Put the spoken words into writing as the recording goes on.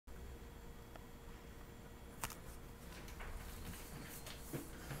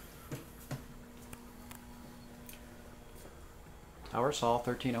Towers Hall,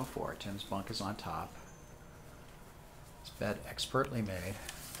 1304. Tim's bunk is on top. His bed expertly made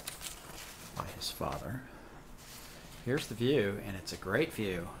by his father. Here's the view, and it's a great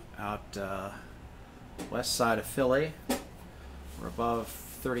view out west side of Philly. We're above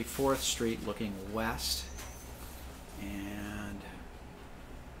 34th Street looking west. And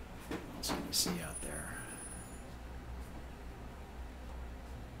what else can you see out there?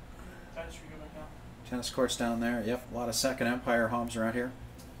 Tennis courts down there. Yep, a lot of Second Empire homes around here.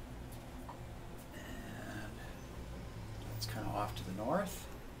 And it's kind of off to the north.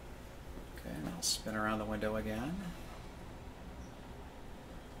 Okay, and I'll spin around the window again.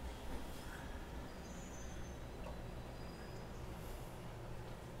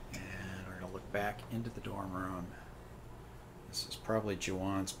 And we're going to look back into the dorm room. This is probably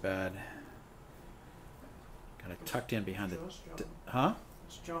Juwan's bed. Kind of tucked in behind the... Huh?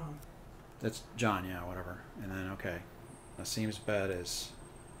 It's John. That's John, yeah, whatever. And then, okay, Nassim's bed is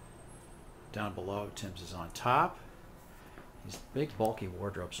down below. Tim's is on top. These big, bulky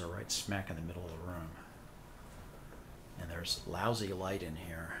wardrobes are right smack in the middle of the room. And there's lousy light in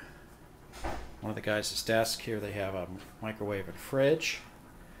here. One of the guys' desk here, they have a microwave and fridge.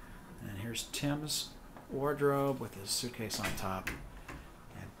 And here's Tim's wardrobe with his suitcase on top.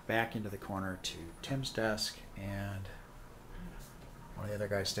 And back into the corner to Tim's desk and one of the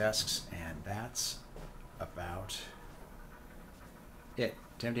other guys' desks, and that's about it.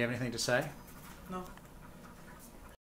 Tim, do you have anything to say? No.